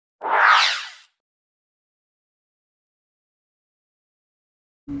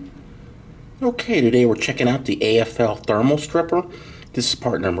Okay, today we're checking out the AFL thermal stripper. This is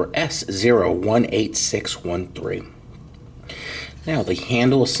part number S018613. Now the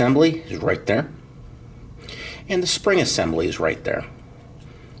handle assembly is right there, and the spring assembly is right there.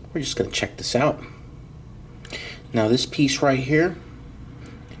 We're just going to check this out. Now this piece right here,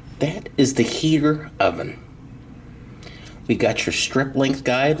 that is the heater oven. We got your strip length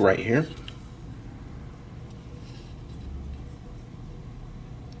guide right here.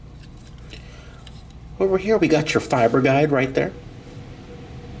 Over here we got your fiber guide right there.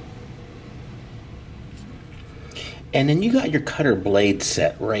 And then you got your cutter blade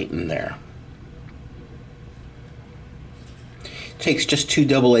set right in there. Takes just 2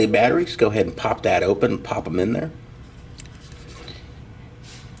 AA batteries. Go ahead and pop that open and pop them in there.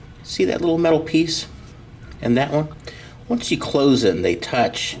 See that little metal piece and that one? Once you close it and they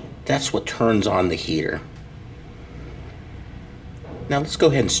touch, that's what turns on the heater. Now let's go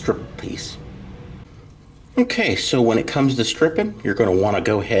ahead and strip the piece. Okay, so when it comes to stripping, you're going to want to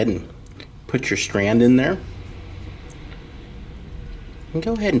go ahead and put your strand in there. And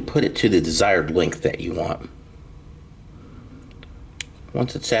go ahead and put it to the desired length that you want.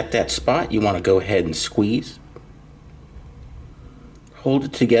 Once it's at that spot, you want to go ahead and squeeze. Hold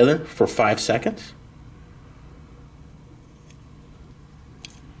it together for 5 seconds.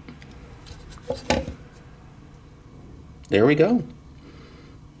 There we go.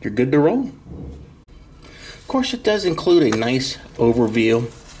 You're good to roll. Of course, it does include a nice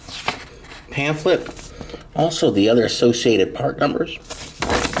overview pamphlet. Also, the other associated part numbers.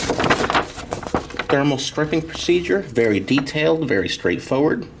 Thermal stripping procedure, very detailed, very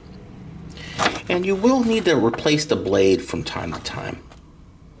straightforward. And you will need to replace the blade from time to time.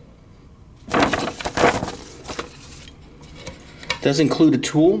 It does include a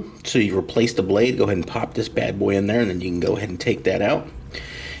tool, so you replace the blade, go ahead and pop this bad boy in there, and then you can go ahead and take that out.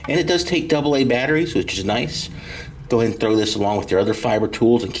 And it does take AA batteries, which is nice. Go ahead and throw this along with your other fiber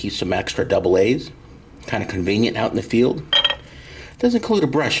tools and keep some extra AA's. Kind of convenient out in the field. It does include a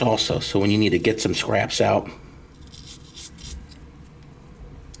brush also, so when you need to get some scraps out,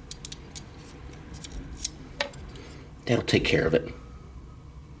 that'll take care of it.